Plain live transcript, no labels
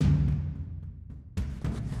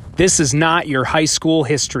This is not your high school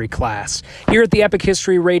history class. Here at the Epic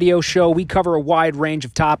History Radio Show, we cover a wide range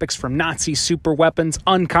of topics from Nazi superweapons,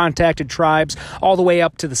 uncontacted tribes, all the way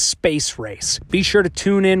up to the space race. Be sure to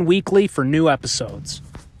tune in weekly for new episodes.